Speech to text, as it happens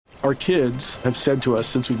Our kids have said to us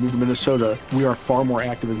since we moved to Minnesota, we are far more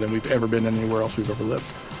active than we've ever been anywhere else we've ever lived.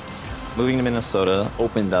 Moving to Minnesota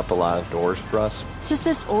opened up a lot of doors for us. Just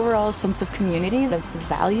this overall sense of community, of the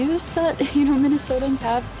values that, Minnesotans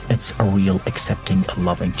have. It's a real accepting,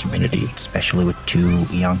 loving community, especially with 2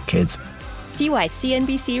 young kids. See why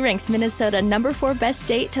CNBC ranks Minnesota number 4 best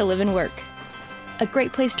state to live and work. A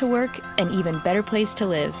great place to work, an even better place to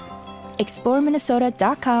live.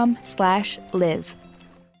 ExploreMinnesota.com/live.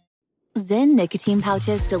 Zyn nicotine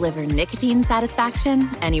pouches deliver nicotine satisfaction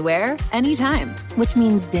anywhere, anytime, which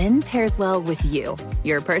means Zyn pairs well with you,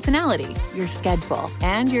 your personality, your schedule,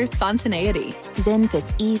 and your spontaneity. Zyn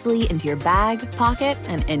fits easily into your bag, pocket,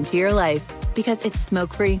 and into your life because it's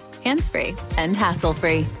smoke-free, hands-free, and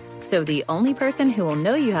hassle-free. So the only person who will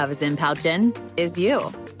know you have a Zyn pouch in is you.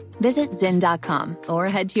 Visit Zyn.com or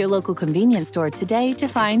head to your local convenience store today to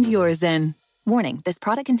find your Zyn. Warning, this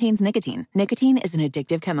product contains nicotine. Nicotine is an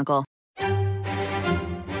addictive chemical.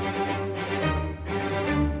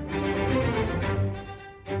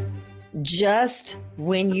 Just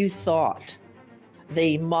when you thought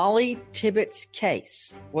the Molly Tibbetts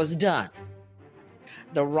case was done,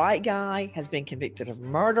 the right guy has been convicted of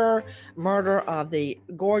murder of the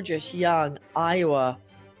gorgeous young Iowa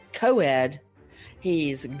co-ed.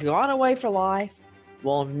 He's gone away for life.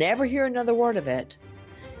 We'll never hear another word of it.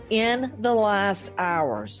 In the last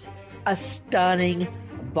hours, a stunning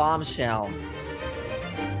bombshell.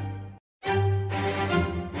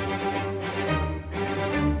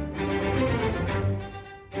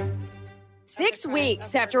 6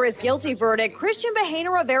 weeks after his guilty verdict, Christian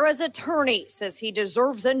Bahena Rivera's attorney says he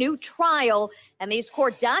deserves a new trial, and these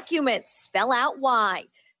court documents spell out why.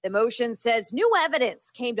 The motion says new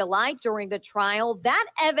evidence came to light during the trial. That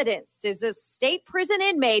evidence is a state prison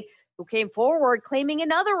inmate who came forward claiming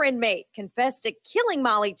another inmate confessed to killing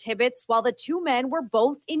Molly Tibbetts while the 2 men were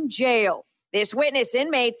both in jail. This witness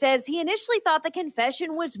inmate says he initially thought the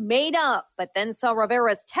confession was made up, but then saw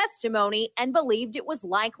Rivera's testimony and believed it was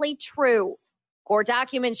likely true. Court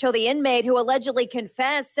documents show the inmate who allegedly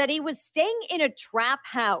confessed said he was staying in a trap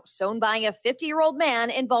house owned by a 50-year-old man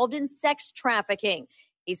involved in sex trafficking.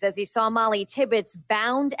 He says he saw Molly Tibbetts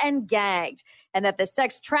bound and gagged, and that the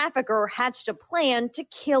sex trafficker hatched a plan to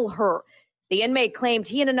kill her. The inmate claimed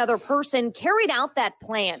he and another person carried out that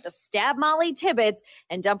plan to stab Molly Tibbetts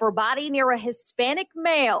and dump her body near a Hispanic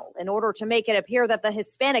male in order to make it appear that the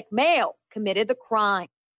Hispanic male committed the crime.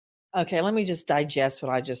 Okay, let me just digest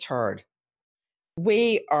what I just heard.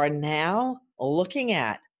 We are now looking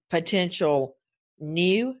at potential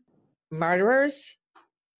new murderers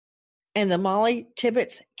in the Molly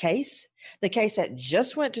Tibbetts case, the case that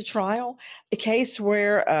just went to trial, the case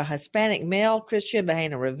where a Hispanic male, Christian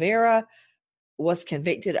Bahena Rivera, was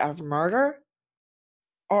convicted of murder.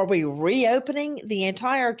 Are we reopening the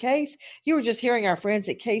entire case? You were just hearing our friends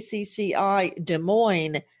at KCCI Des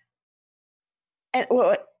Moines. And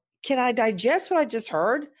can I digest what I just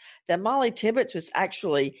heard? That Molly Tibbetts was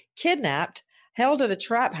actually kidnapped, held at a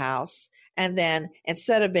trap house, and then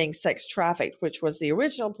instead of being sex trafficked, which was the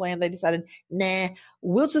original plan, they decided, nah,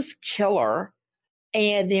 we'll just kill her,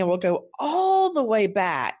 and then we'll go all the way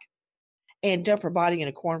back and dump her body in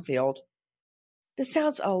a cornfield. This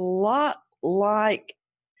sounds a lot like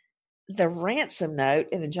the ransom note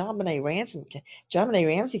in the JonBenet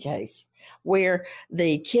Ramsey case, where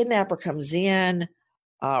the kidnapper comes in,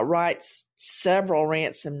 writes several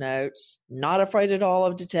ransom notes, not afraid at all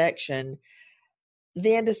of detection,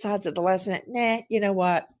 then decides at the last minute, nah, you know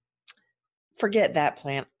what? Forget that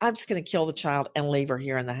plan. I'm just going to kill the child and leave her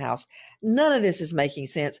here in the house. None of this is making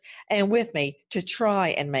sense. And with me to try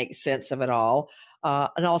and make sense of it all,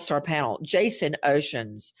 an all-star panel, Jason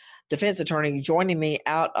Oceans, defense attorney, joining me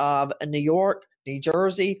out of New York, New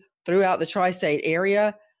Jersey, throughout the tri-state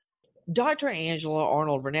area. Dr. Angela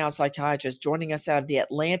Arnold, renowned psychiatrist, joining us out of the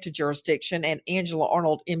Atlanta jurisdiction, and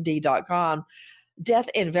AngelaArnoldMD.com, death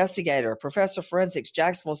investigator, professor of forensics,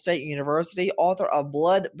 Jacksonville State University, author of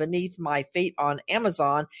Blood Beneath My Feet on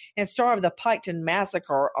Amazon, and star of the Piketon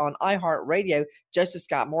Massacre on iHeartRadio, Joseph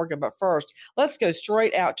Scott Morgan. But first, let's go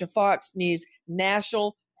straight out to Fox News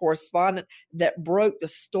national correspondent that broke the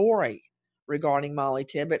story regarding Molly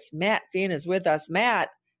Tibbetts. Matt Finn is with us. Matt,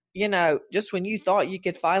 just when you thought you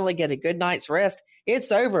could finally get a good night's rest,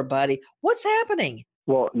 it's over, buddy. What's happening?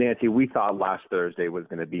 Well, Nancy, we thought last Thursday was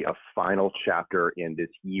going to be a final chapter in this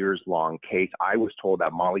years-long case. I was told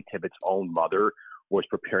that Molly Tibbetts' own mother was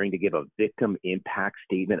preparing to give a victim impact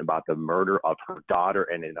statement about the murder of her daughter.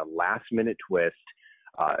 And in a last-minute twist,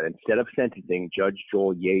 instead of sentencing, Judge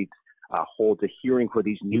Joel Yates holds a hearing for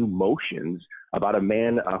these new motions about a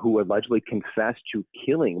man who allegedly confessed to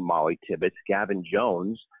killing Molly Tibbetts, Gavin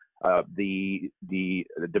Jones. the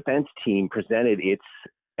defense team presented its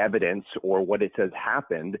evidence or what it says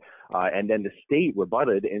happened, and then the state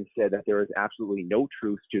rebutted and said that there is absolutely no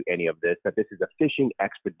truth to any of this, that this is a fishing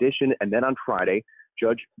expedition. And then on Friday,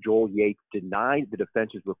 Judge Joel Yates denied the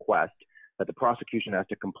defense's request that the prosecution has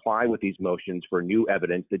to comply with these motions for new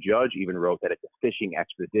evidence. The judge even wrote that it's a fishing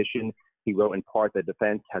expedition. He wrote in part that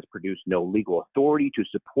defense has produced no legal authority to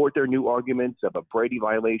support their new arguments of a Brady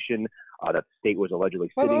violation, that the state was allegedly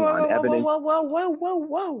sitting on evidence.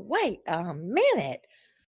 Whoa, wait a minute.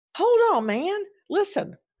 Hold on, man.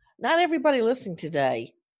 Listen, not everybody listening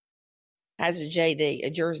today has a JD, a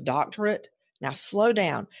Juris Doctorate. Now slow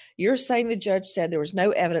down. You're saying the judge said there was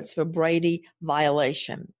no evidence of a Brady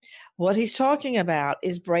violation. What he's talking about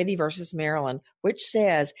is Brady versus Maryland, which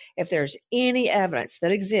says if there's any evidence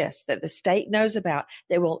that exists that the state knows about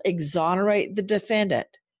that will exonerate the defendant,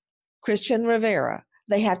 Christian Rivera,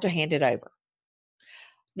 they have to hand it over.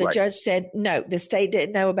 The judge said, no, the state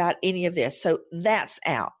didn't know about any of this. So that's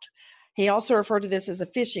out. He also referred to this as a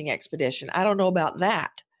fishing expedition. I don't know about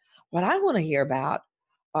that. What I want to hear about,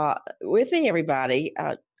 with me, everybody,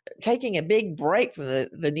 taking a big break from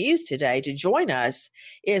the news today to join us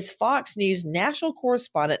is Fox News national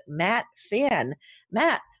correspondent Matt Finn.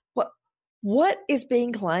 Matt, what is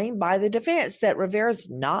being claimed by the defense? That Rivera's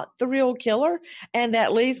not the real killer? And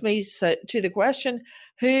that leads me to the question,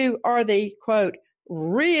 who are the, quote,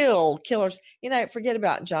 real killers? Forget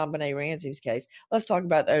about John Benet Ramsey's case. Let's talk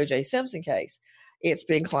about the O.J. Simpson case. It's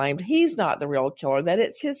been claimed he's not the real killer, that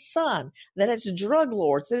it's his son, that it's drug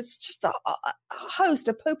lords, that it's just a host,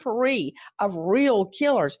 a potpourri of real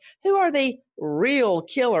killers. Who are the real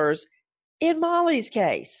killers in Molly's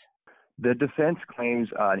case? The defense claims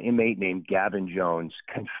an inmate named Gavin Jones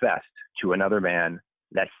confessed to another man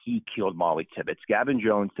that he killed Molly Tibbetts. Gavin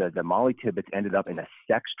Jones says that Molly Tibbetts ended up in a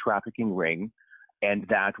sex trafficking ring, and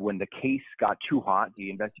that when the case got too hot,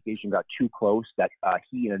 the investigation got too close, that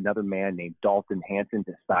he and another man named Dalton Hanson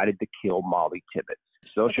decided to kill Molly Tibbetts.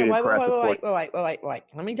 Wait.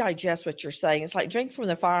 Let me digest what you're saying. It's like drinking from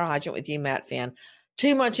the fire hydrant with you, Matt Finn.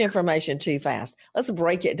 Too much information too fast. Let's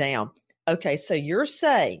break it down. Okay, so you're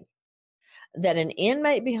saying that an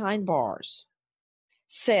inmate behind bars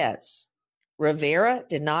says Rivera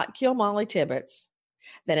did not kill Molly Tibbetts,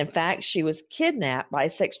 that in fact she was kidnapped by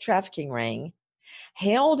a sex trafficking ring,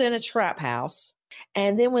 held in a trap house,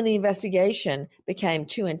 and then when the investigation became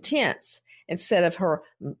too intense, instead of her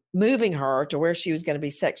moving her to where she was going to be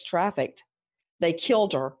sex trafficked, they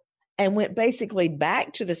killed her and went basically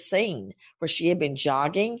back to the scene where she had been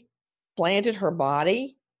jogging, planted her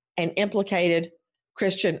body, and implicated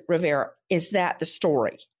Christian Rivera. Is that the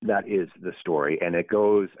story? That is the story, and it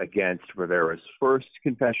goes against Rivera's first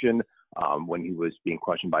confession when he was being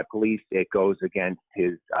questioned by police. It goes against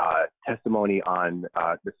his testimony on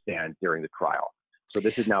the stand during the trial. So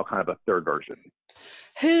this is now kind of a third version.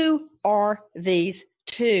 Who are these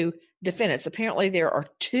two defendants? Apparently there are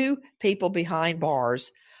two people behind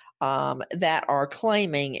bars that are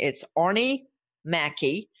claiming it's Arnie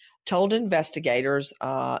Mackey told investigators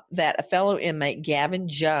that a fellow inmate, Gavin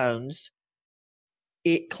Jones,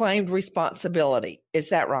 it claimed responsibility. Is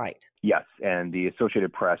that right? Yes, and the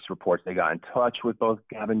Associated Press reports they got in touch with both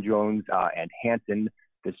Gavin Jones and Hanson,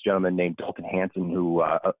 this gentleman named Dalton Hanson, who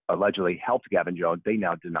allegedly helped Gavin Jones. They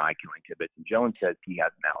now deny killing Tibbetts, and Jones says he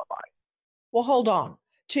has an alibi. Well, hold on.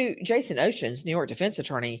 To Jason Ocean's New York defense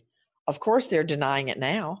attorney, of course they're denying it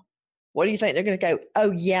now. What do you think? They're going to go, oh,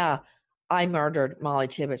 yeah, I murdered Molly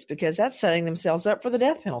Tibbetts, because that's setting themselves up for the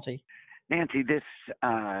death penalty. Nancy, this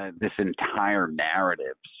entire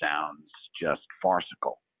narrative sounds just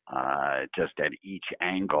farcical. Just at each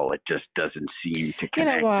angle, it just doesn't seem to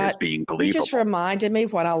connect as being believable. You just reminded me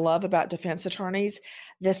what I love about defense attorneys.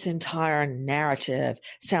 This entire narrative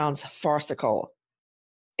sounds farcical.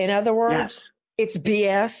 In other words, It's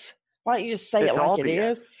BS. Why don't you just say it like it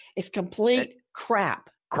is? It's complete crap.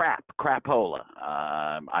 Crapola.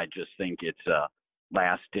 I just think it's a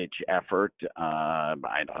last-ditch effort. I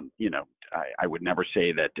would never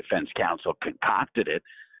say that defense counsel concocted it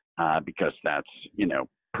because that's,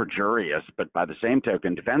 perjurious. But by the same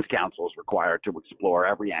token, defense counsel is required to explore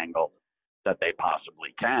every angle that they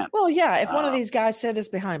possibly can. Well, yeah, if one of these guys said this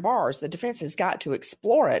behind bars, the defense has got to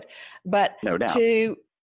explore it. But no doubt. To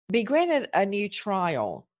be granted a new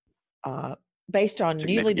trial based on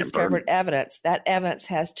newly discovered evidence, that evidence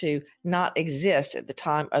has to not exist at the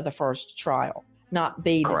time of the first trial, not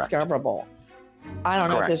be discoverable. I don't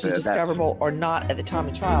know if this is discoverable or not at the time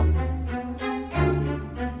of trial.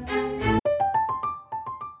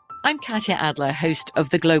 I'm Katya Adler, host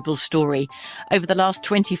of The Global Story. Over the last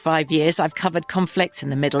 25 years, I've covered conflicts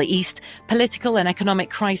in the Middle East, political and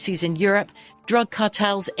economic crises in Europe, drug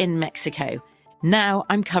cartels in Mexico. Now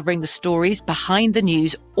I'm covering the stories behind the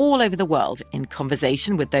news all over the world in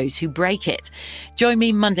conversation with those who break it. Join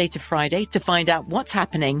me Monday to Friday to find out what's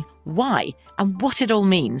happening, why, and what it all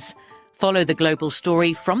means. Follow The Global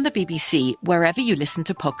Story from the BBC wherever you listen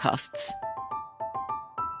to podcasts.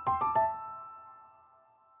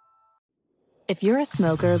 If you're a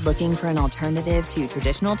smoker looking for an alternative to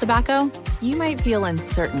traditional tobacco, you might feel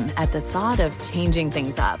uncertain at the thought of changing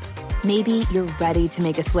things up. Maybe you're ready to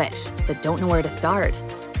make a switch, but don't know where to start.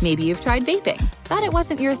 Maybe you've tried vaping, thought it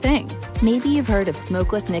wasn't your thing. Maybe you've heard of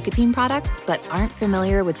smokeless nicotine products, but aren't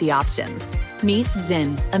familiar with the options. Meet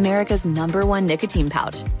Zyn, America's #1 nicotine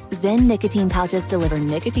pouch. Zyn nicotine pouches deliver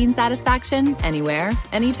nicotine satisfaction anywhere,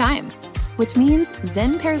 anytime. Which means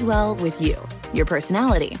Zyn pairs well with you, your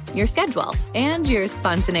personality, your schedule, and your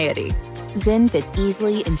spontaneity. Zyn fits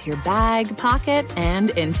easily into your bag, pocket,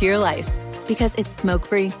 and into your life. Because it's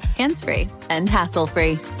smoke-free, hands-free, and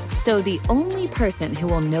hassle-free. So the only person who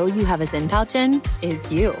will know you have a Zyn pouch in is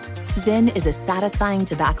you. Zyn is a satisfying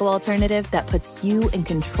tobacco alternative that puts you in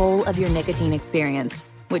control of your nicotine experience,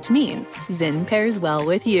 which means Zyn pairs well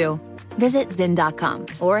with you. Visit Zyn.com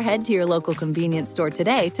or head to your local convenience store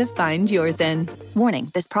today to find your Zyn.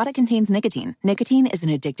 Warning, this product contains nicotine. Nicotine is an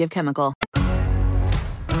addictive chemical.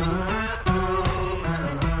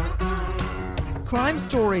 Crime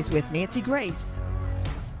Stories with Nancy Grace.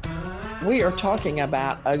 We are talking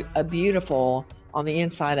about a beautiful, on the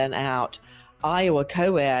inside and out, Iowa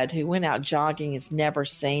co-ed who went out jogging is never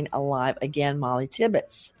seen alive again, Molly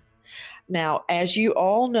Tibbetts. Now, as you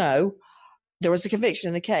all know, there was a conviction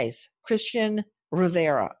in the case. Christian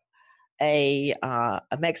Rivera, a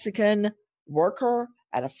Mexican worker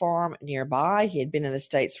at a farm nearby. He had been in the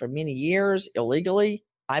States for many years, illegally,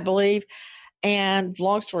 I believe. And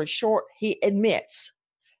long story short, he admits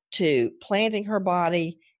to planting her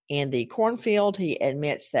body in the cornfield. He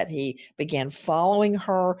admits that he began following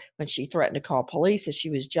her when she threatened to call police as she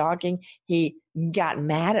was jogging. He got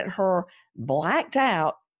mad at her, blacked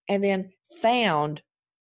out, and then found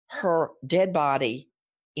her dead body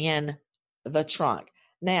in the trunk.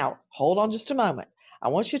 Now, hold on just a moment. I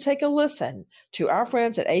want you to take a listen to our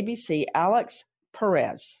friends at ABC, Alex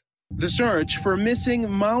Perez. The search for missing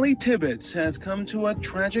Molly Tibbetts has come to a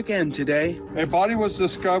tragic end today. A body was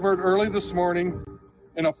discovered early this morning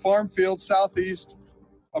in a farm field southeast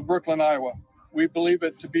of Brooklyn, Iowa. We believe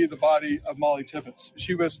it to be the body of Molly Tibbetts.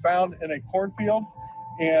 She was found in a cornfield,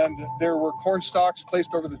 and there were corn stalks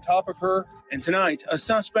placed over the top of her. And tonight, a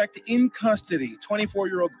suspect in custody,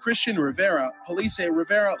 24-year-old Christian Rivera. Police say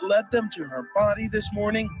Rivera led them to her body this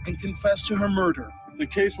morning and confessed to her murder. The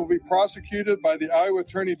case will be prosecuted by the Iowa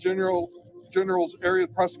Attorney General's Area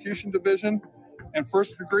Prosecution Division, and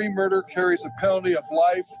first-degree murder carries a penalty of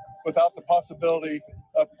life without the possibility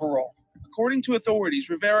of parole. According to authorities,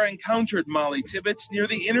 Rivera encountered Molly Tibbetts near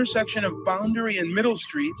the intersection of Boundary and Middle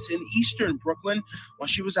Streets in eastern Brooklyn while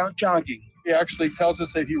she was out jogging. He actually tells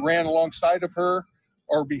us that he ran alongside of her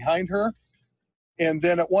or behind her. And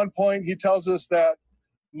then at one point, he tells us that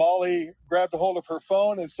Molly grabbed a hold of her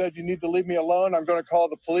phone and said, "You need to leave me alone. I'm going to call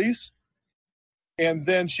the police." And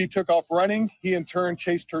then she took off running. He in turn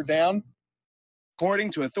chased her down.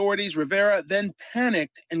 According to authorities, Rivera then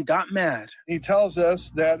panicked and got mad. He tells us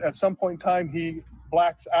that at some point in time, he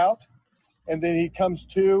blacks out and then he comes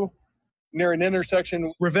to near an intersection.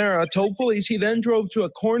 Rivera told police he then drove to a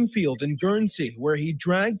cornfield in Guernsey where he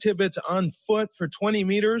dragged Tibbetts on foot for 20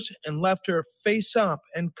 meters and left her face up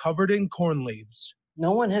and covered in corn leaves.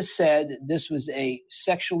 No one has said this was a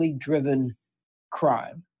sexually driven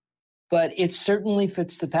crime, but it certainly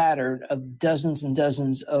fits the pattern of dozens and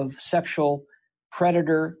dozens of sexual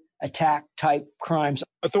predator attack type crimes.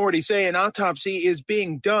 Authorities say an autopsy is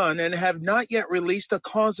being done and have not yet released a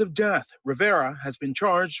cause of death. Rivera has been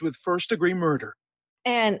charged with first-degree murder.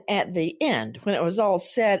 And at the end, when it was all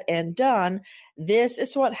said and done, this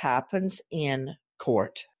is what happens in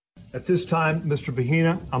court. At this time, Mr.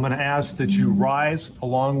 Bahina, I'm going to ask that you rise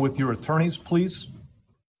along with your attorneys, please.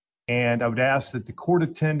 And I would ask that the court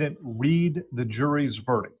attendant read the jury's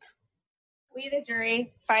verdict. We, the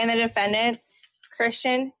jury, find the defendant,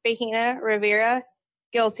 Christian Bahina Rivera,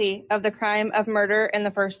 guilty of the crime of murder in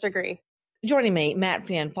the first degree. Joining me, Matt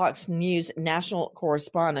Finn, Fox News national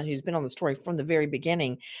correspondent who's been on the story from the very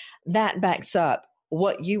beginning. That backs up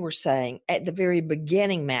what you were saying at the very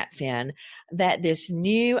beginning, Matt Finn, that this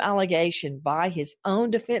new allegation by his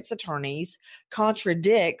own defense attorneys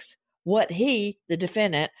contradicts what he, the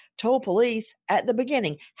defendant, told police at the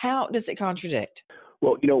beginning. How does it contradict?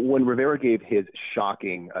 Well, when Rivera gave his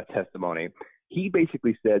shocking testimony, he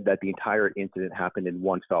basically said that the entire incident happened in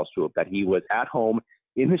one fell swoop, that he was at home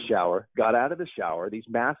in the shower, got out of the shower. These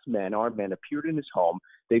masked men, armed men, appeared in his home.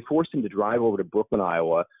 They forced him to drive over to Brooklyn,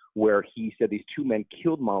 Iowa, where he said these two men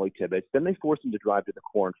killed Molly Tibbetts. Then they forced him to drive to the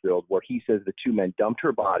cornfield, where he says the two men dumped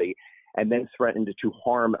her body and then threatened to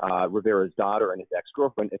harm Rivera's daughter and his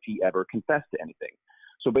ex-girlfriend if he ever confessed to anything.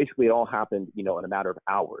 So basically it all happened, in a matter of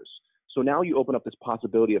hours. So now you open up this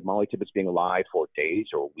possibility of Molly Tibbetts being alive for days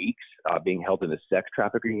or weeks, being held in a sex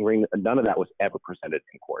trafficking ring. None of that was ever presented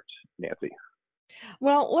in court, Nancy.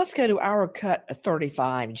 Well, let's go to our cut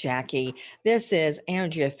 35, Jackie. This is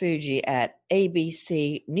Andrea Fuji at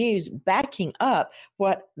ABC News backing up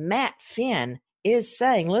what Matt Finn is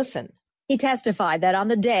saying. Listen. He testified that on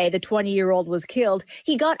the day the 20-year-old was killed,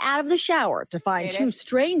 he got out of the shower to find two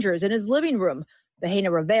strangers in his living room.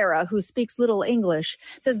 Bahena Rivera, who speaks little English,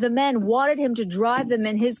 says the men wanted him to drive them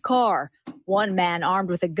in his car. One man armed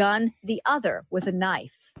with a gun, the other with a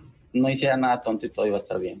knife.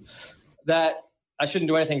 That I shouldn't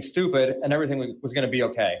do anything stupid and everything was going to be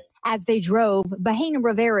okay. As they drove, Bahena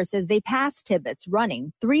Rivera says they passed Tibbetts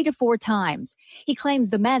running 3 to 4 times. He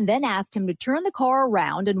claims the men then asked him to turn the car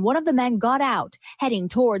around and one of the men got out, heading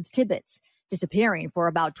towards Tibbetts, disappearing for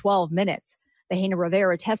about 12 minutes. Bahena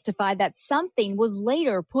Rivera testified that something was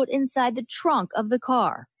later put inside the trunk of the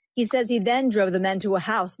car. He says he then drove the men to a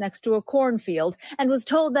house next to a cornfield and was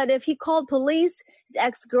told that if he called police, his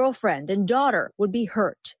ex-girlfriend and daughter would be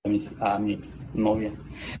hurt.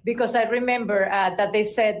 Because I remember that they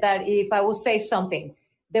said that if I would say something,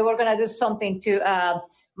 they were going to do something to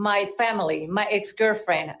my family, my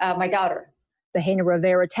ex-girlfriend, my daughter. Bahena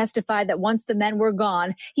Rivera testified that once the men were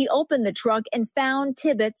gone, he opened the trunk and found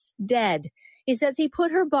Tibbetts dead. He says he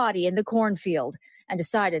put her body in the cornfield and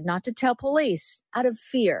decided not to tell police out of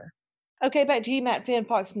fear. Okay, back to you, Matt Finn,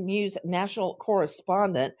 Fox News national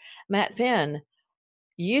correspondent. Matt Finn,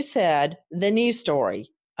 you said the news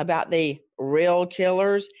story about the real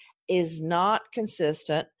killers is not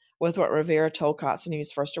consistent with what Rivera told Cox when he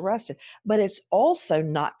was first arrested. But it's also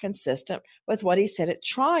not consistent with what he said at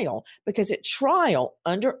trial, because at trial,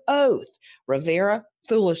 under oath, Rivera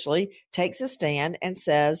foolishly takes a stand and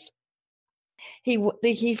says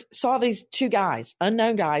he saw these two guys,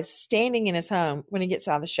 unknown guys, standing in his home when he gets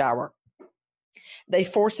out of the shower. They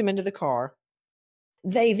force him into the car.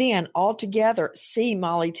 They then all together see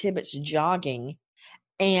Molly Tibbetts jogging,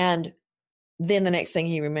 and then the next thing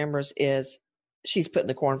he remembers is she's put in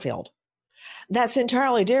the cornfield. That's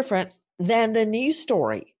entirely different than the news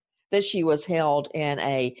story that she was held in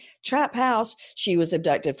a trap house. She was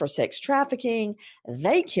abducted for sex trafficking.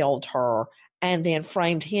 They killed her and then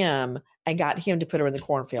framed him and got him to put her in the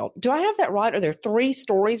cornfield. Do I have that right? Are there 3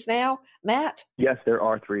 stories now, Matt? Yes, there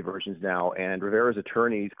are 3 versions now. And Rivera's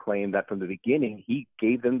attorneys claim that from the beginning, he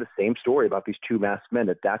gave them the same story about these 2 masked men,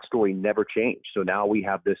 that story never changed. So now we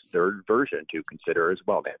have this 3rd version to consider as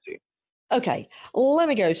well, Nancy. Okay, let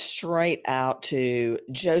me go straight out to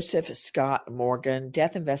Joseph Scott Morgan,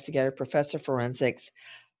 death investigator, professor of forensics.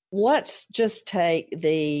 Let's just take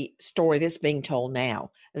the story that's being told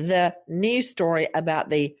now, the news story about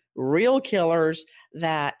the real killers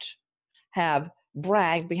that have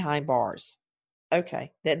bragged behind bars.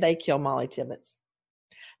 Okay, that they killed Molly Tibbetts.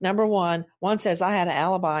 Number one says, I had an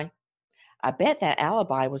alibi. I bet that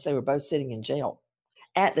alibi was they were both sitting in jail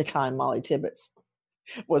at the time Molly Tibbetts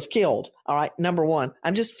was killed. All right, number one.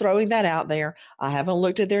 I'm just throwing that out there. I haven't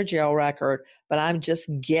looked at their jail record, but I'm just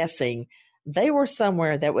guessing they were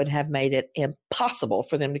somewhere that would have made it impossible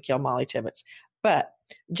for them to kill Molly Tibbetts. But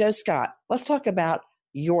Joe Scott, let's talk about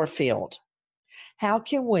your field. How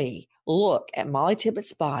can we look at Molly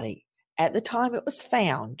Tibbetts' body at the time it was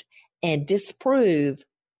found and disprove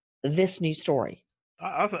this new story?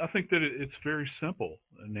 I think that it's very simple,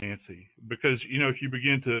 Nancy, because, if you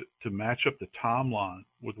begin to match up the timeline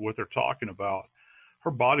with what they're talking about, her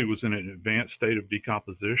body was in an advanced state of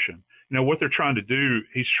decomposition. What they're trying to do,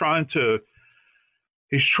 he's trying to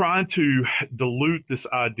dilute this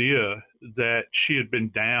idea that she had been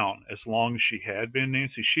down as long as she had been,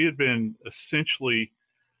 Nancy. She had been essentially,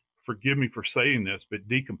 forgive me for saying this, but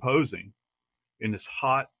decomposing in this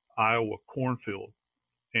hot Iowa cornfield,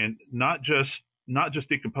 and not just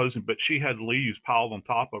decomposing, but she had leaves piled on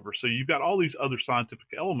top of her. So you've got all these other scientific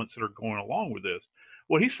elements that are going along with this.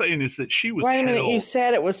 What he's saying is that she was Wait a minute, you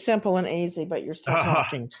said it was simple and easy, but you're still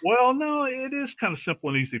talking. Well, no, it is kind of simple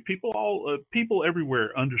and easy. People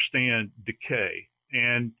everywhere understand decay.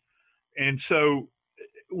 And so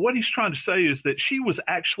what he's trying to say is that she was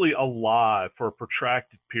actually alive for a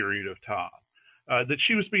protracted period of time. that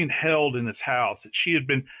she was being held in this house, that she had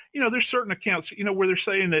been, there's certain accounts, where they're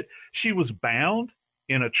saying that she was bound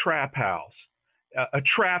in a trap house,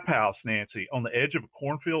 Nancy, on the edge of a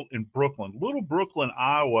cornfield in Brooklyn, Little Brooklyn,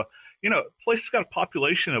 Iowa. Place has got a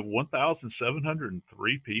population of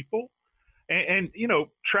 1,703 people. And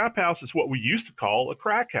trap house is what we used to call a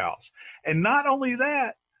crack house. And not only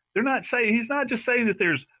that, he's not just saying that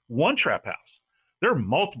there's one trap house. There are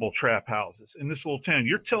multiple trap houses in this little town.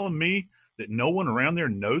 You're telling me that no one around there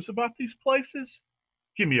knows about these places?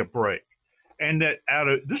 Give me a break. And that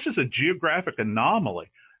this is a geographic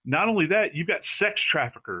anomaly. Not only that, you've got sex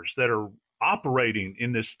traffickers that are operating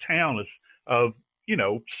in this town of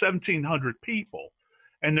 1,700 people.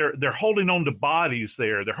 And they're holding on to bodies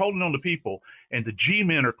there. They're holding on to people. And the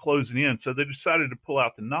G-men are closing in. So they decided to pull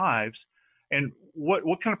out the knives. And what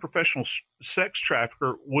kind of professional sex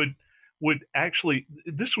trafficker would actually,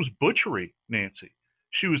 this was butchery, Nancy.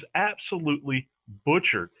 She was absolutely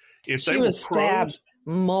butchered. If she was stabbed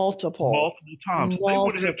multiple times. They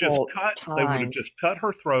would have just cut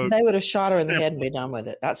her throat. They would have shot her in the head and be done with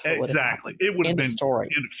it. That's what would have happened. It would have been end of story.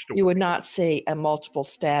 You would not see a multiple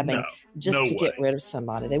stabbing to get rid of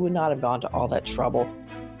somebody. They would not have gone to all that trouble.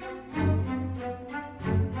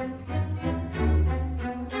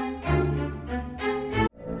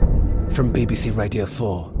 From BBC Radio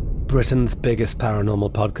 4, Britain's biggest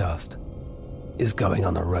paranormal podcast is going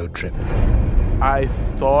on a road trip. I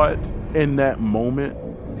thought in that moment,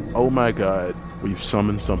 oh my God, we've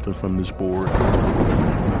summoned something from this board.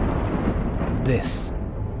 This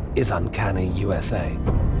is Uncanny USA.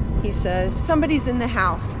 He says, somebody's in the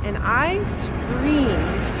house, and I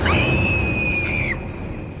screamed.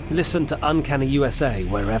 Listen to Uncanny USA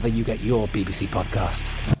wherever you get your BBC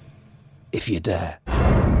podcasts, if you dare.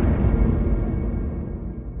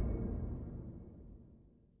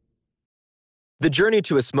 The journey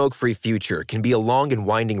to a smoke-free future can be a long and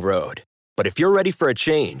winding road. But if you're ready for a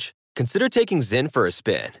change, consider taking Zyn for a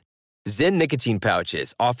spin. Zyn nicotine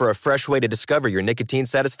pouches offer a fresh way to discover your nicotine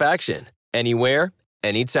satisfaction. Anywhere,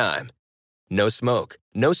 anytime. No smoke,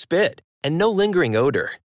 no spit, and no lingering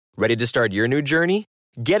odor. Ready to start your new journey?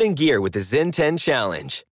 Get in gear with the Zyn 10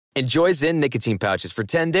 Challenge. Enjoy Zyn nicotine pouches for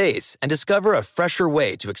 10 days and discover a fresher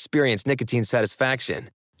way to experience nicotine satisfaction.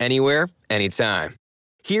 Anywhere, anytime.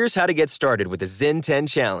 Here's how to get started with the Zyn 10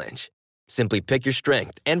 Challenge. Simply pick your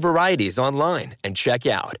strength and varieties online and check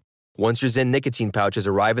out. Once your Zyn nicotine pouches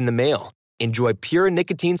arrive in the mail, enjoy pure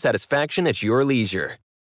nicotine satisfaction at your leisure.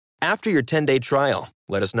 After your 10-day trial,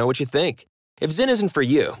 let us know what you think. If Zyn isn't for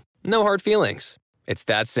you, no hard feelings. It's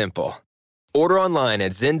that simple. Order online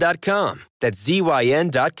at Zyn.com, that's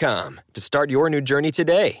ZYN.com, to start your new journey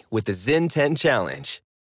today with the Zyn 10 Challenge.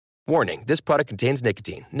 Warning, this product contains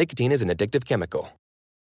nicotine. Nicotine is an addictive chemical.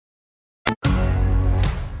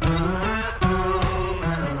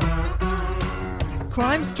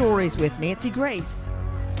 Crime Stories with Nancy Grace.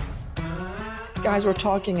 Guys, we're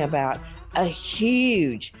talking about a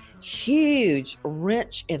huge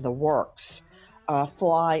wrench in the works,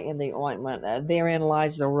 fly in the ointment. Therein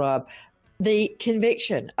lies the rub. The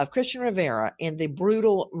conviction of Christian Rivera in the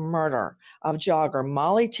brutal murder of jogger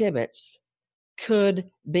Molly Tibbetts could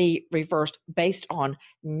be reversed based on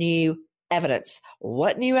new evidence.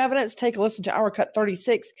 What new evidence? Take a listen to Our Cut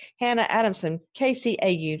 36. Hannah Adamson,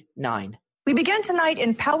 KCAU 9. We begin tonight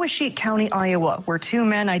in Poweshiek County, Iowa, where two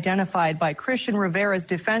men identified by Christian Rivera's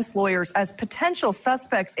defense lawyers as potential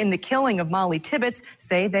suspects in the killing of Molly Tibbetts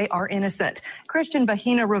say they are innocent. Christian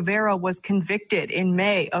Bahina Rivera was convicted in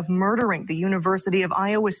May of murdering the University of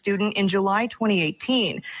Iowa student in July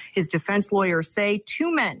 2018. His defense lawyers say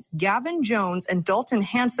two men, Gavin Jones and Dalton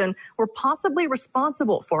Hansen, were possibly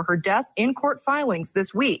responsible for her death in court filings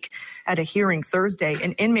this week. At a hearing Thursday,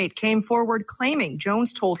 an inmate came forward claiming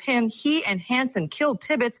Jones told him he and Hansen killed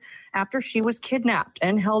Tibbetts after she was kidnapped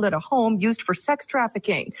and held at a home used for sex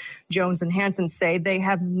trafficking. Jones and Hansen say they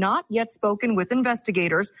have not yet spoken with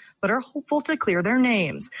investigators, but are hopeful to clear their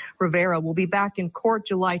names. Rivera will be back in court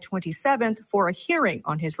July 27th for a hearing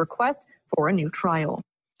on his request for a new trial.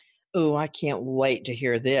 Oh, I can't wait to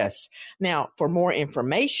hear this. Now, for more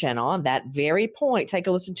information on that very point, take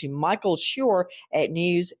a listen to Michael Schur at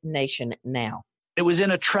News Nation Now. It was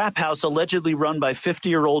in a trap house allegedly run by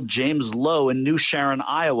 50-year-old James Lowe in New Sharon,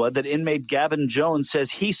 Iowa, that inmate Gavin Jones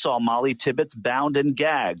says he saw Molly Tibbetts bound and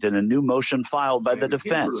gagged in a new motion filed by the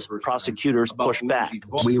defense. Prosecutors push back.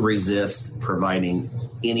 We resist providing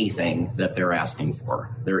anything that they're asking for.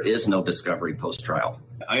 There is no discovery post-trial.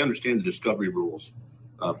 I understand the discovery rules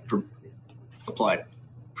apply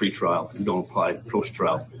pre-trial and don't apply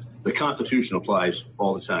post-trial. The Constitution applies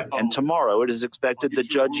all the time. And tomorrow it is expected that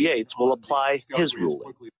Judge Yates will apply his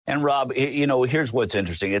ruling. And Rob, here's what's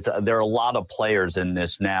interesting. There are a lot of players in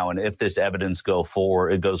this now, and if this evidence goes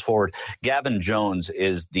forward. Gavin Jones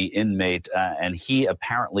is the inmate, and he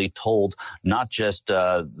apparently told not just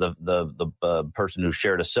the person who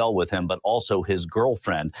shared a cell with him, but also his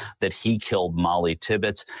girlfriend that he killed Molly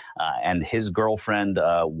Tibbetts, and his girlfriend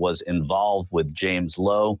was involved with James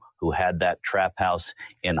Lowe, who had that trap house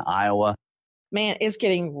in Iowa. Man, it's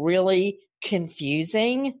getting really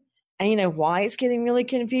confusing. And you know why it's getting really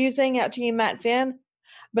confusing out to you, Matt Finn?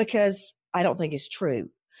 Because I don't think it's true.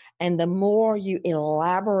 And the more you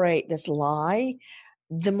elaborate this lie,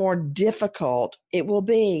 the more difficult it will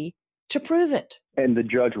be to prove it. And the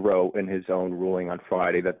judge wrote in his own ruling on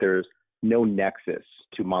Friday that there's no nexus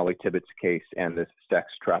to Molly Tibbetts' case and this sex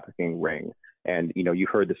trafficking ring. And, you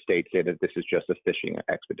heard the state say that this is just a fishing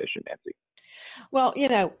expedition, Nancy. Well,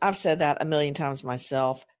 I've said that a million times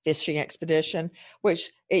myself, fishing expedition,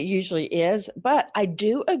 which it usually is. But I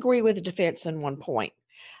do agree with the defense on one point.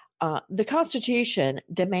 The Constitution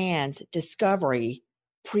demands discovery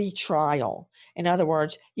pre-trial. In other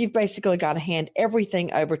words, you've basically got to hand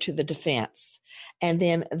everything over to the defense. And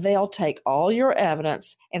then they'll take all your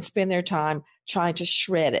evidence and spend their time trying to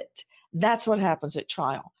shred it. That's what happens at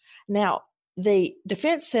trial. Now, the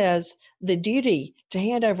defense says the duty to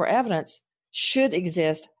hand over evidence should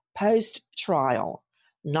exist post-trial,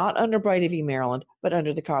 not under Brady v. Maryland, but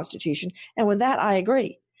under the Constitution. And with that, I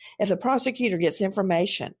agree. If the prosecutor gets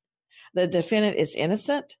information the defendant is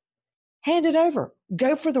innocent, hand it over.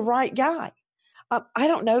 Go for the right guy. I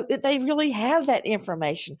don't know that they really have that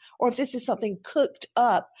information or if this is something cooked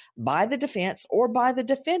up by the defense or by the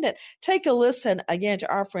defendant. Take a listen again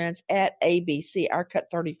to our friends at ABC, our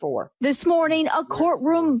Cut 34. This morning, a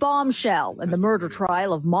courtroom bombshell in the murder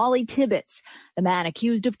trial of Molly Tibbetts. The man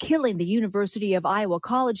accused of killing the University of Iowa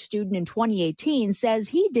college student in 2018 says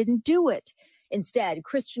he didn't do it. Instead,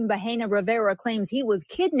 Christian Bahena Rivera claims he was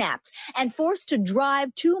kidnapped and forced to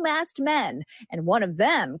drive two masked men, and one of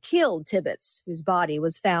them killed Tibbetts, whose body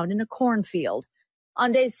was found in a cornfield.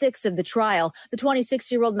 On day 6 of the trial, the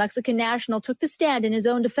 26-year-old Mexican national took the stand in his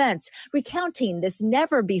own defense, recounting this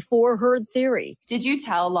never-before-heard theory. Did you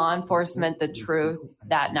tell law enforcement the truth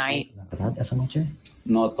that night?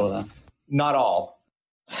 Not all.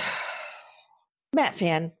 Matt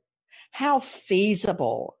Finn, how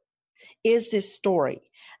feasible is this story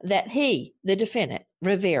that he, the defendant,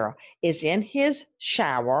 Rivera, is in his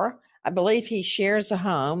shower? I believe he shares a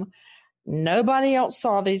home. Nobody else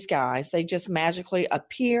saw these guys. They just magically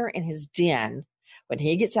appear in his den. When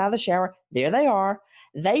he gets out of the shower, there they are.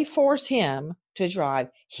 They force him to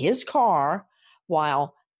drive his car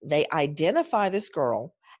while they identify this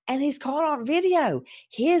girl, and he's caught on video.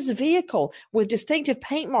 His vehicle with distinctive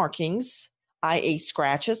paint markings, i.e.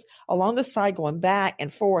 scratches, along the side going back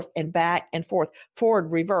and forth and back and forth,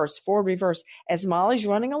 forward, reverse, as Molly's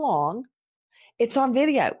running along. It's on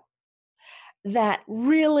video. That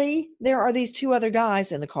really, there are these two other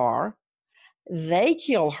guys in the car. They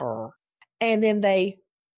kill her, and then they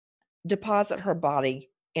deposit her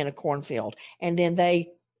body in a cornfield. And then they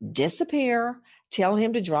disappear, tell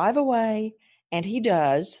him to drive away, and he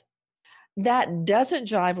does. That doesn't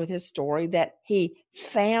jive with his story that he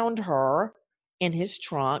found her in his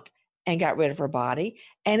trunk and got rid of her body.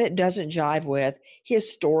 And it doesn't jive with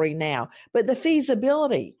his story now. But the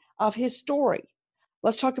feasibility of his story,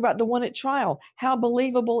 let's talk about the one at trial. How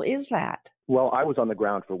believable is that? Well, I was on the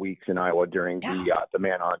ground for weeks in Iowa during the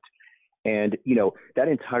manhunt. And, that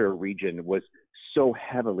entire region was so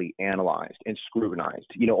heavily analyzed and scrutinized.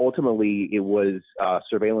 Ultimately, it was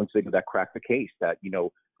surveillance video that cracked the case that,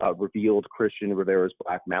 revealed Christian Rivera's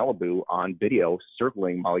black Malibu on video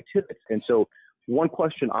circling Molly Tibbetts. And so one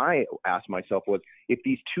question I asked myself was, if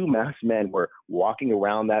these two masked men were walking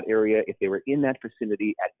around that area, if they were in that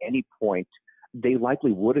vicinity at any point, they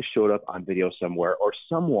likely would have showed up on video somewhere, or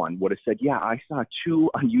someone would have said, yeah, I saw two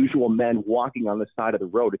unusual men walking on the side of the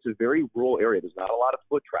road. It's a very rural area. There's not a lot of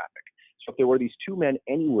foot traffic. So if there were these two men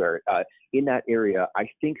anywhere in that area, I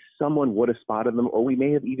think someone would have spotted them, or we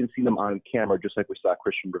may have even seen them on camera, just like we saw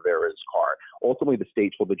Christian Rivera's car. Ultimately, the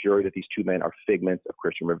state told the jury that these two men are figments of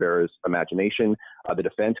Christian Rivera's imagination. The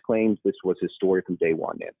defense claims this was his story from day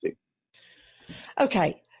one, Nancy.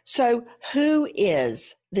 Okay, so who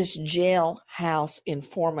is this jailhouse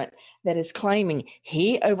informant that is claiming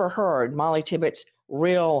he overheard Molly Tibbetts'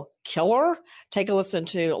 real killer? Take a listen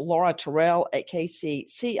to Laura Terrell at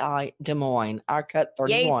KCCI Des Moines, our Cut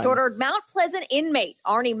 31. Yates ordered Mount Pleasant inmate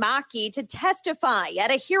Arnie Mackey to testify at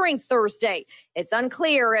a hearing Thursday. It's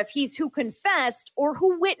unclear if he's who confessed or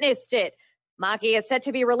who witnessed it. Maki is set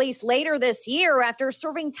to be released later this year after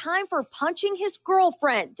serving time for punching his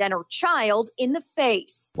girlfriend and her child in the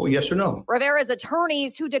face. Well, yes or no? Rivera's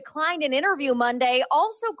attorneys, who declined an interview Monday,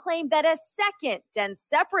 also claimed that a second and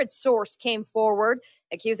separate source came forward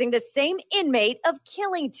accusing the same inmate of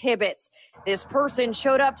killing Tibbetts. This person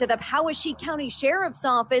showed up to the Poweshiek County Sheriff's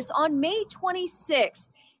Office on May 26th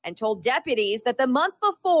and told deputies that the month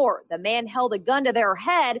before, the man held a gun to their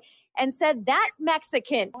head and said that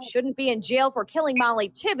Mexican shouldn't be in jail for killing Molly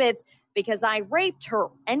Tibbetts because I raped her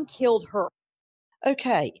and killed her.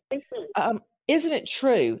 Okay. Isn't it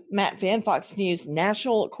true, Matt Finn, Fox News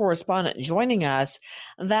national correspondent, joining us,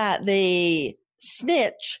 that the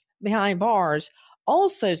snitch behind bars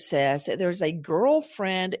also says that there's a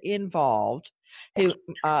girlfriend involved, who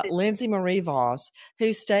Lindsay Marie Voss,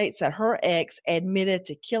 who states that her ex admitted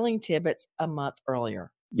to killing Tibbetts a month earlier?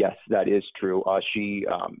 Yes, that is true. She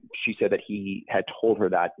said that he had told her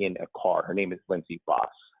that in a car. Her name is Lindsay Voss.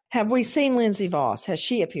 Have we seen Lindsay Voss? Has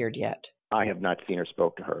she appeared yet? I have not seen or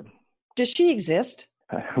spoke to her. Does she exist?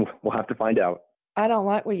 We'll have to find out. I don't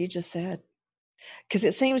like what you just said. Because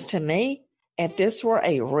it seems to me, if this were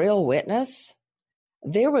a real witness,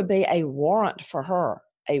 there would be a warrant for her,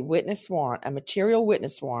 a witness warrant, a material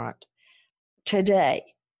witness warrant today.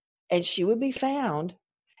 And she would be found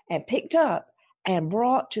and picked up and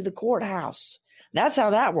brought to the courthouse. That's how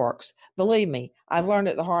that works. Believe me, I've learned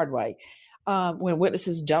it the hard way. When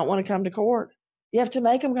witnesses don't want to come to court, you have to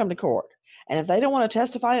make them come to court. And if they don't want to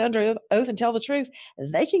testify under oath and tell the truth,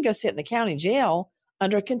 they can go sit in the county jail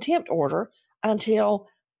under a contempt order until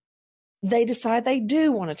they decide they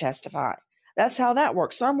do want to testify. That's how that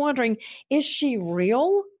works. So I'm wondering, is she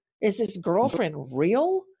real? Is this girlfriend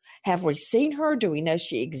real? Have we seen her? Do we know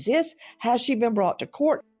she exists? Has she been brought to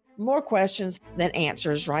court? More questions than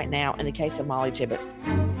answers right now in the case of Molly Tibbetts.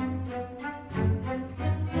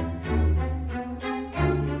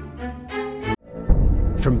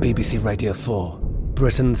 From BBC Radio 4,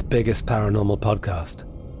 Britain's biggest paranormal podcast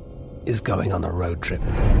is going on a road trip.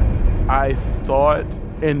 I thought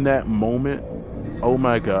in that moment, oh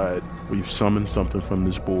my God, we've summoned something from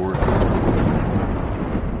this board.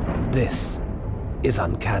 This is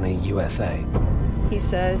Uncanny USA. He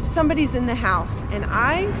says, somebody's in the house, and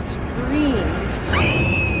I screamed.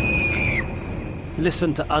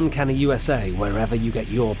 Listen to Uncanny USA wherever you get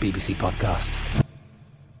your BBC podcasts,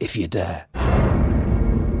 if you dare.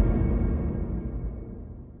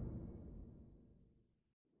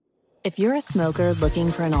 If you're a smoker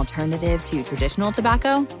looking for an alternative to traditional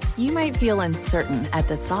tobacco, you might feel uncertain at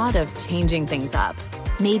the thought of changing things up.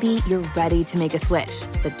 Maybe you're ready to make a switch,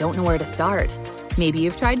 but don't know where to start. Maybe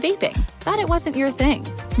you've tried vaping, thought it wasn't your thing.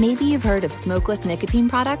 Maybe you've heard of smokeless nicotine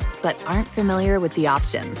products, but aren't familiar with the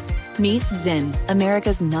options. Meet Zyn,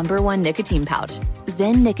 America's #1 nicotine pouch.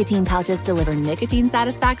 Zyn nicotine pouches deliver nicotine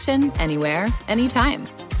satisfaction anywhere, anytime.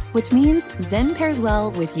 Which means Zyn pairs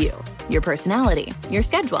well with you, your personality, your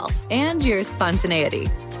schedule, and your spontaneity.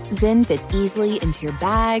 Zyn fits easily into your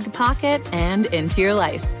bag, pocket, and into your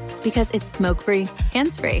life. Because it's smoke-free,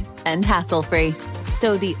 hands-free, and hassle-free.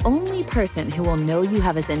 So the only person who will know you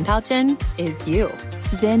have a Zyn pouch in is you.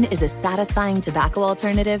 Zyn is a satisfying tobacco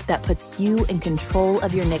alternative that puts you in control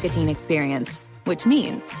of your nicotine experience, which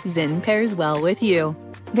means Zyn pairs well with you.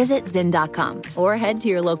 Visit Zyn.com or head to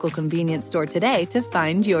your local convenience store today to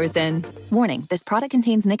find your Zyn. Warning, this product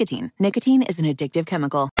contains nicotine. Nicotine is an addictive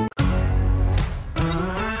chemical.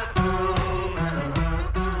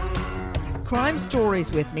 Crime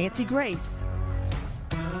Stories with Nancy Grace.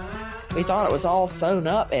 We thought it was all sewn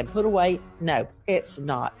up and put away. No, it's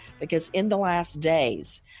not. Because in the last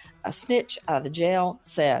days, a snitch out of the jail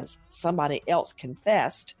says somebody else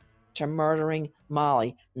confessed to murdering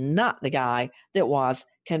Molly, not the guy that was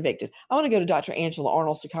convicted. I want to go to Dr. Angela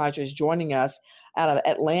Arnold, psychiatrist, joining us out of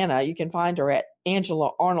Atlanta. You can find her at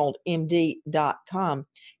angelaarnoldmd.com.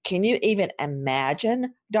 Can you even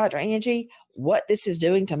imagine, Dr. Angie, what this is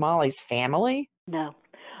doing to Molly's family? No.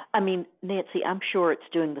 I mean, Nancy, I'm sure it's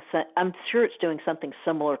doing something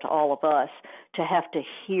similar to all of us to have to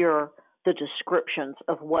hear the descriptions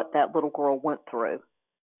of what that little girl went through.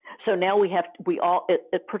 So now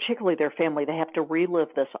particularly their family, they have to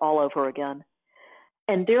relive this all over again.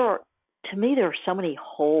 And there are so many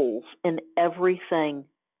holes in everything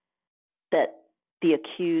that the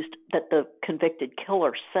convicted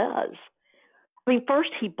killer says. I mean, first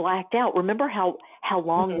he blacked out. Remember how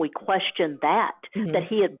long we questioned that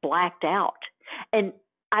he had blacked out. And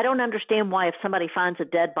I don't understand why, if somebody finds a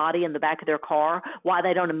dead body in the back of their car, why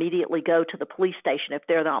they don't immediately go to the police station if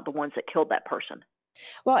they're not the ones that killed that person.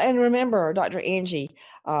 Well, and remember, Dr. Angie,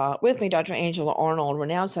 with me, Dr. Angela Arnold,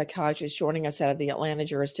 renowned psychiatrist joining us out of the Atlanta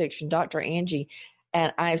jurisdiction. Dr. Angie,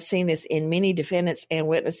 and I've seen this in many defendants and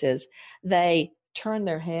witnesses, they turn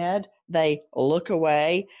their head, they look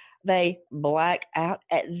away, they black out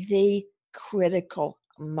at the critical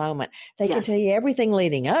moment. They can tell you everything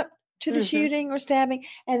leading up to the shooting or stabbing,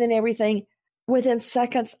 and then everything within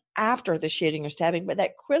seconds after the shooting or stabbing. But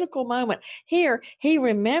that critical moment here, he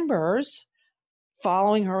remembers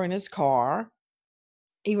following her in his car.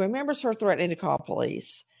 He remembers her threatening to call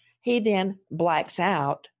police. He then blacks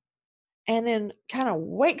out and then kind of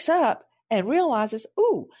wakes up and realizes,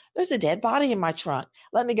 ooh, there's a dead body in my trunk.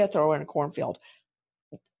 Let me go throw her in a cornfield.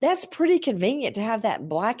 That's pretty convenient to have that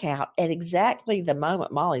blackout at exactly the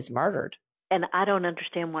moment Molly's murdered. And I don't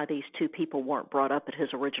understand why these two people weren't brought up at his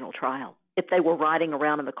original trial if they were riding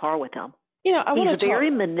around in the car with him. You know, He's very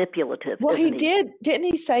manipulative. Well, didn't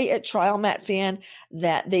he say at trial, Matt Finn,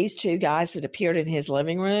 that these two guys that appeared in his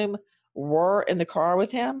living room were in the car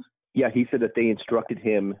with him? Yeah, he said that they instructed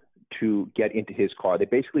him to get into his car. They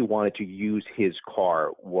basically wanted to use his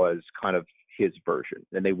car, was kind of his version.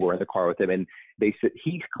 And they were in the car with him. And they said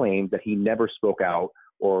he claimed that he never spoke out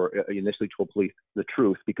or initially told police the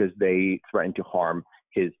truth because they threatened to harm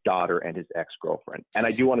his daughter and his ex-girlfriend. And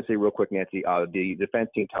I do want to say real quick, Nancy, the defense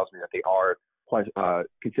team tells me that they are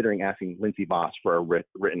considering asking Lindsey Voss for a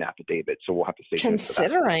written affidavit. So we'll have to stay tuned for that.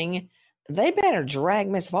 Considering, they better drag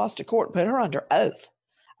Miss Voss to court and put her under oath.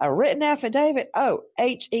 A written affidavit? Oh,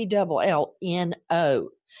 HELLNO.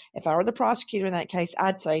 If I were the prosecutor in that case,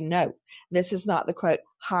 I'd say no. This is not the, quote,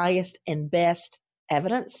 highest and best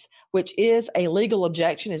evidence, which is a legal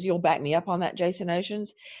objection, as you'll back me up on that, Jason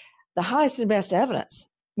Oceans. The highest and best evidence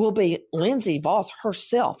will be Lindsey Voss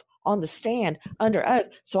herself on the stand under oath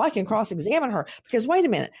so I can cross-examine her. Because wait a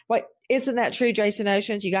minute, isn't that true, Jason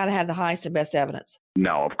Oceans? You got to have the highest and best evidence.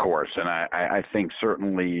 No, of course. And I think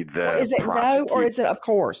certainly is it no or is it of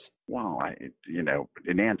course? Well,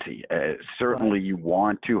 Nancy, certainly you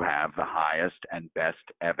want to have the highest and best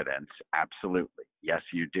evidence. Absolutely. Yes,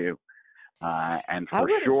 you do. And for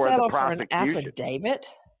sure, the prosecution. For an affidavit.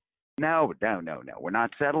 No. We're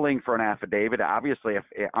not settling for an affidavit. Obviously, if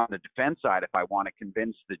on the defense side, if I want to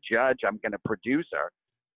convince the judge, I'm going to produce her.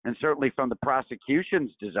 And certainly from the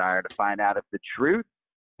prosecution's desire to find out if the truth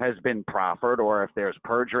has been proffered or if there's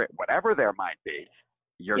perjury, whatever there might be,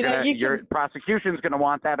 your prosecution's going to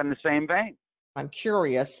want that in the same vein. I'm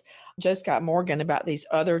curious, Joe Scott Morgan, about these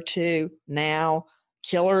other two now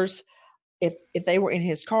killers. If they were in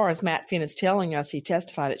his car, as Matt Finn is telling us, he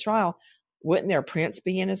testified at trial, wouldn't their prints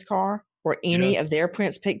be in his car? Were any of their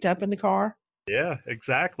prints picked up in the car? Yeah,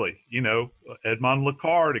 exactly. Edmond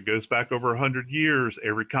Lacard, it goes back over 100 years.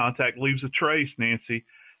 Every contact leaves a trace, Nancy.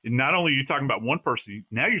 And not only are you talking about one person,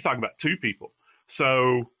 now you're talking about two people.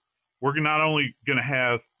 So we're not only going to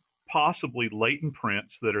have possibly latent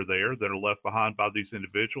prints that are there that are left behind by these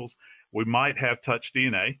individuals. We might have touch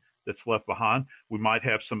DNA that's left behind. We might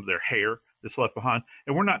have some of their hair that's left behind.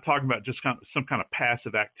 And we're not talking about just some kind of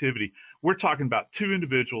passive activity. We're talking about two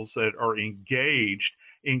individuals that are engaged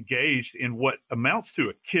in what amounts to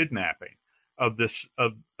a kidnapping of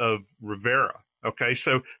Rivera. Okay,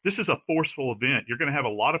 so this is a forceful event. You're going to have a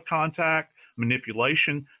lot of contact,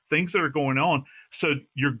 manipulation, things that are going on. So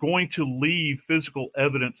you're going to leave physical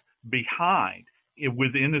evidence behind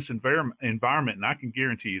within this environment. And I can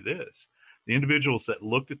guarantee you this: the individuals that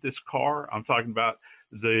looked at this car, I'm talking about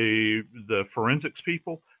the forensics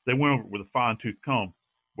people, they went over with a fine-tooth comb.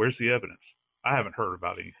 Where's the evidence? I haven't heard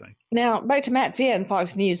about anything. Now, back to Matt Finn,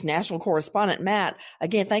 Fox News national correspondent. Matt,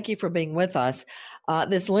 again, thank you for being with us.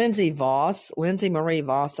 This Lindsey Marie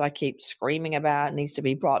Voss that I keep screaming about needs to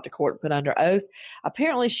be brought to court and put under oath.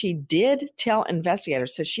 Apparently, she did tell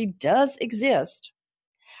investigators, so she does exist,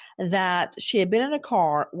 that she had been in a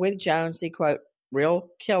car with Jones, the, quote, real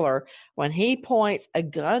killer, when he points a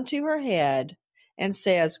gun to her head and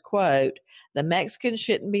says, quote, the Mexican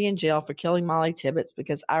shouldn't be in jail for killing Molly Tibbetts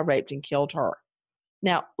because I raped and killed her.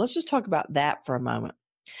 Now, let's just talk about that for a moment.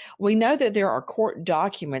 We know that there are court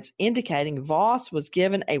documents indicating Voss was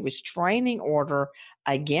given a restraining order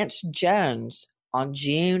against Jones on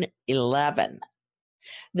June 11.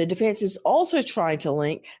 The defense is also trying to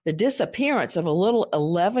link the disappearance of a little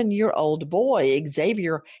 11-year-old boy,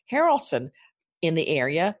 Xavier Harrelson, in the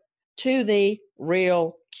area to the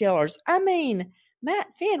real killers. I mean, Matt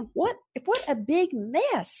Finn, what a big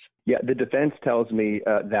mess. Yeah, the defense tells me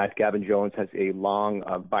that Gavin Jones has a long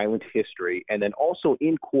violent history. And then also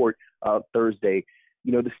in court Thursday,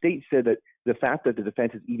 the state said that the fact that the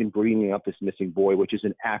defense is even bringing up this missing boy, which is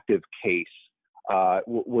an active case,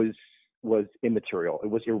 was was immaterial. It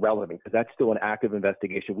was irrelevant because that's still an active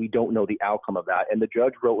investigation. We don't know the outcome of that. And the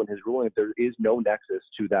judge wrote in his ruling that there is no nexus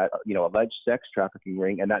to that, alleged sex trafficking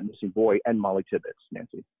ring and that missing boy and Molly Tibbetts,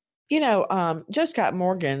 Nancy. Joe Scott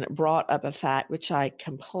Morgan brought up a fact which I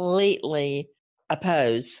completely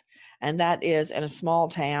oppose, and that is in a small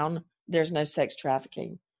town, there's no sex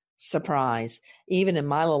trafficking. Surprise. Even in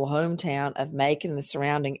my little hometown of Macon and the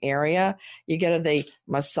surrounding area, you go to the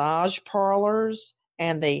massage parlors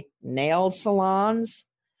and the nail salons,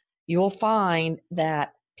 you will find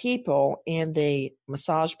that people in the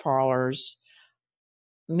massage parlors,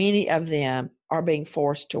 many of them are being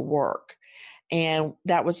forced to work. And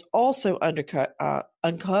that was also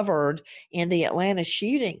uncovered in the Atlanta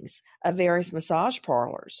shootings of various massage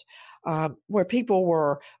parlors, where people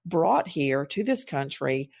were brought here to this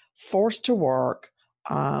country, forced to work,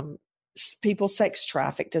 people sex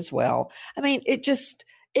trafficked as well. I mean,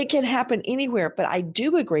 it can happen anywhere, but I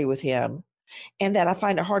do agree with him in that I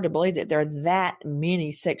find it hard to believe that there are that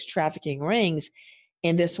many sex trafficking rings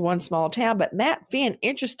in this one small town. But Matt Finn,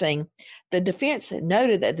 interesting, the defense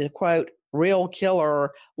noted that the, quote, real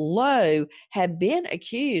killer Lowe had been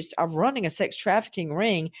accused of running a sex trafficking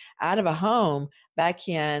ring out of a home back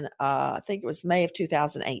in, I think it was May of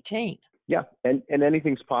 2018. Yeah, and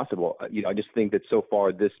anything's possible. I just think that so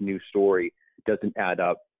far this new story doesn't add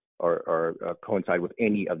up or coincide with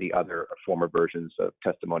any of the other former versions of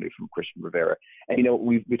testimony from Christian Rivera. And,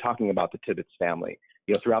 we've been talking about the Tibbetts family.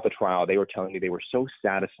 Throughout the trial, they were telling me they were so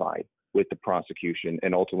satisfied with the prosecution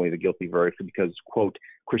and ultimately the guilty verdict because, quote,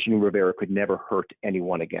 Christian Rivera could never hurt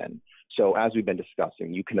anyone again. So as we've been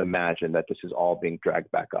discussing, you can imagine that this is all being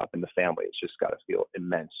dragged back up, and the family has just got to feel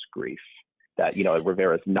immense grief that,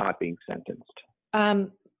 Rivera is not being sentenced.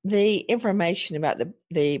 The information about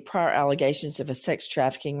the prior allegations of a sex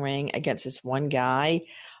trafficking ring against this one guy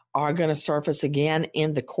are going to surface again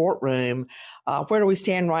in the courtroom. Where do we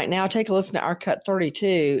stand right now? Take a listen to our Cut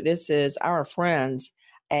 32. This is our friends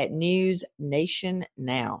at News Nation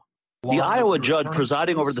Now. The Iowa judge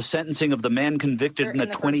presiding over the sentencing of the man convicted in the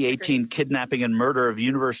 2018 kidnapping and murder of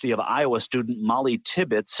University of Iowa student Molly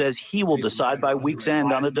Tibbetts says he will decide by week's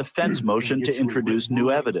end on a defense motion to introduce new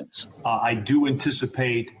evidence. I do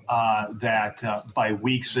anticipate that by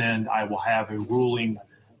week's end, I will have a ruling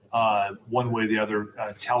one way or the other,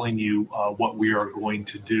 telling you what we are going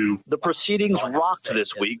to do. The proceedings rocked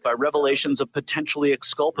this week by revelations of potentially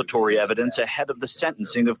exculpatory evidence ahead of the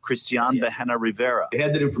sentencing of Christian Behenna Rivera. They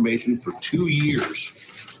had that information for 2 years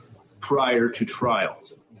prior to trial.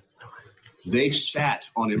 They sat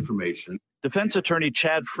on information. Defense attorney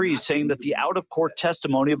Chad Freese saying that the out-of-court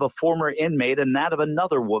testimony of a former inmate and that of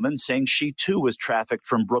another woman saying she too was trafficked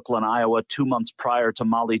from Brooklyn, Iowa 2 months prior to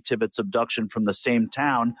Molly Tibbetts' abduction from the same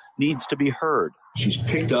town needs to be heard. She's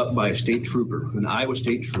picked up by a state trooper, an Iowa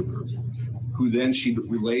state trooper, who then she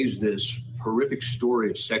relays this horrific story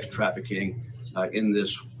of sex trafficking in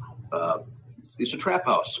this it's a trap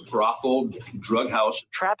house, a brothel, drug house.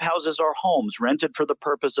 Trap houses are homes rented for the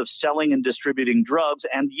purpose of selling and distributing drugs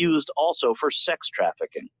and used also for sex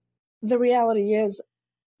trafficking. The reality is,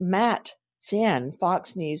 Matt Finn,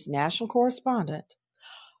 Fox News national correspondent,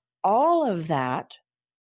 all of that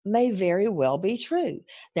may very well be true,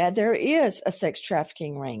 that there is a sex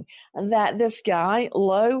trafficking ring, and that this guy,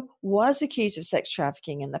 Lowe, was accused of sex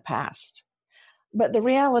trafficking in the past. But the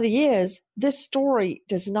reality is, this story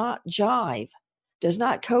does not jive, does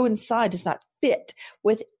not coincide, does not fit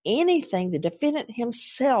with anything the defendant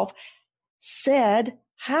himself said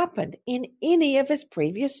happened in any of his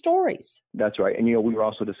previous stories. That's right. And, we were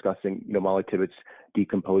also discussing, Molly Tibbetts'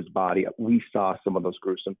 decomposed body. We saw some of those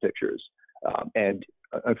gruesome pictures. And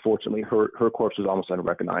unfortunately, her corpse was almost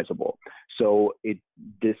unrecognizable. So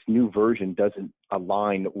this new version doesn't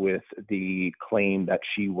align with the claim that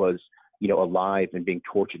she was, alive and being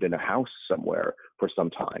tortured in a house somewhere for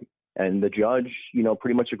some time. And the judge,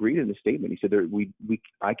 pretty much agreed in the statement. He said,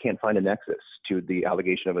 I can't find a nexus to the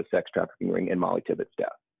allegation of a sex trafficking ring in Molly Tibbetts' death.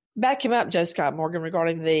 Back him up, Joe Scott Morgan,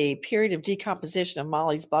 regarding the period of decomposition of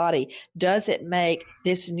Molly's body. Does it make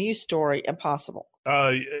this new story impossible?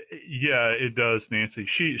 Yeah, it does, Nancy.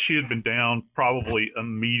 She had been down probably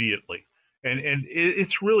immediately. And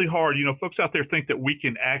it's really hard. Folks out there think that we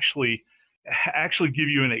can actually give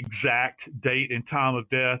you an exact date and time of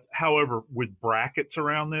death. However, with brackets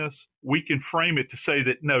around this, we can frame it to say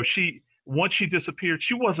that no, once she disappeared,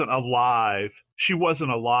 she wasn't alive. She wasn't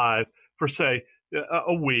alive for, say,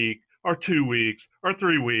 a week or 2 weeks or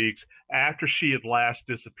 3 weeks after she had last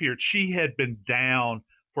disappeared. She had been down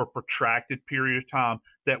for a protracted period of time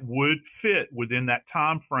that would fit within that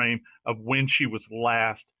time frame of when she was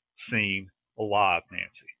last seen alive, Nancy.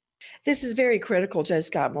 This is very critical, Joe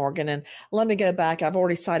Scott Morgan. And let me go back. I've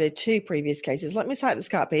already cited 2 previous cases. Let me cite the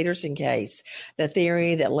Scott Peterson case. The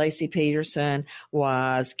theory that Laci Peterson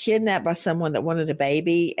was kidnapped by someone that wanted a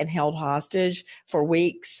baby and held hostage for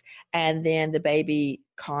weeks. And then the baby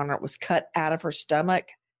Connor was cut out of her stomach.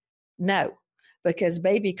 No, because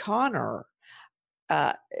baby Connor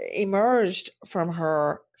emerged from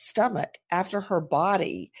her stomach after her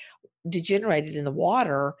body degenerated in the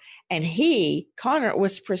water, and Connor,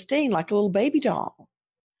 was pristine like a little baby doll.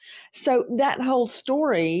 So that whole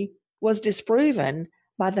story was disproven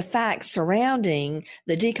by the facts surrounding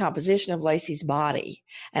the decomposition of Laci's body.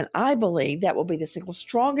 And I believe that will be the single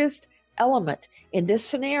strongest element in this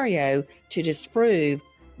scenario to disprove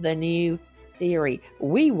the new theory.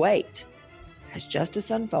 We wait as justice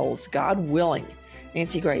unfolds, God willing.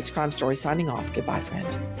 Nancy Grace, Crime Story, signing off. Goodbye, friend.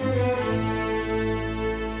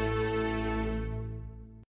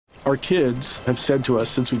 Our kids have said to us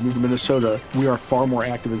since we moved to Minnesota, we are far more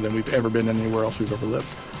active than we've ever been anywhere else we've ever lived.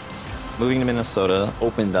 Moving to Minnesota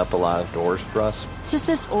opened up a lot of doors for us. Just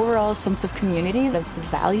this overall sense of community, of the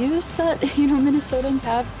values that, Minnesotans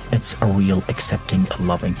have. It's a real accepting,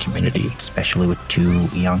 loving community, especially with 2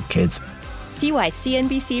 young kids. See why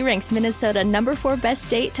CNBC ranks Minnesota number 4 best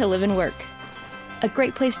state to live and work. A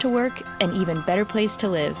great place to work, an even better place to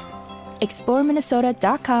live.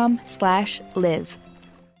 ExploreMinnesota.com/live.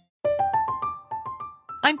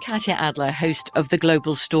 I'm Katya Adler, host of The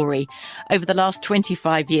Global Story. Over the last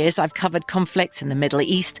 25 years, I've covered conflicts in the Middle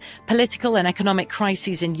East, political and economic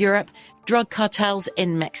crises in Europe, drug cartels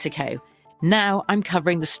in Mexico. Now I'm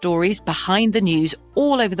covering the stories behind the news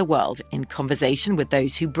all over the world in conversation with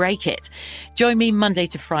those who break it. Join me Monday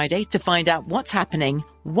to Friday to find out what's happening,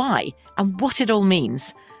 why, and what it all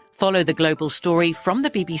means. Follow The Global Story from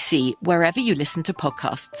the BBC wherever you listen to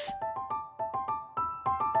podcasts.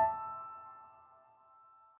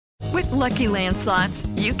 With Lucky Land Slots,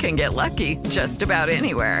 you can get lucky just about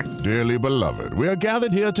anywhere. Dearly beloved, we are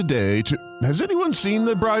gathered here today to... Has anyone seen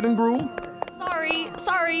the bride and groom?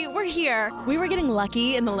 Sorry, we're here. We were getting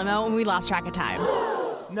lucky in the limo and we lost track of time.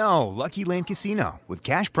 No, Lucky Land Casino, with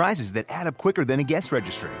cash prizes that add up quicker than a guest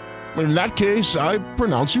registry. In that case, I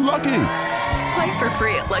pronounce you lucky. Play for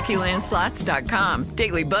free at LuckyLandSlots.com.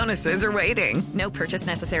 Daily bonuses are waiting. No purchase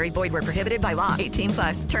necessary. Void where prohibited by law.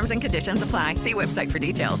 18+. Terms and conditions apply. See website for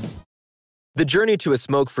details. The journey to a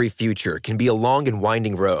smoke-free future can be a long and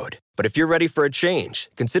winding road. But if you're ready for a change,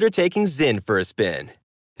 consider taking Zyn for a spin.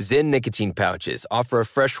 Zyn nicotine pouches offer a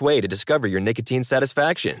fresh way to discover your nicotine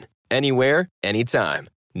satisfaction. Anywhere, anytime.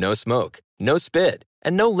 No smoke, no spit,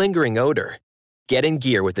 and no lingering odor. Get in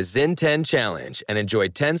gear with the Zyn 10 Challenge and enjoy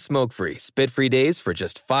 10 smoke-free, spit-free days for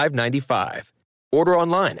just $5.95. Order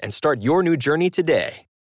online and start your new journey today.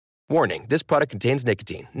 Warning, this product contains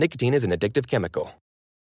nicotine. Nicotine is an addictive chemical.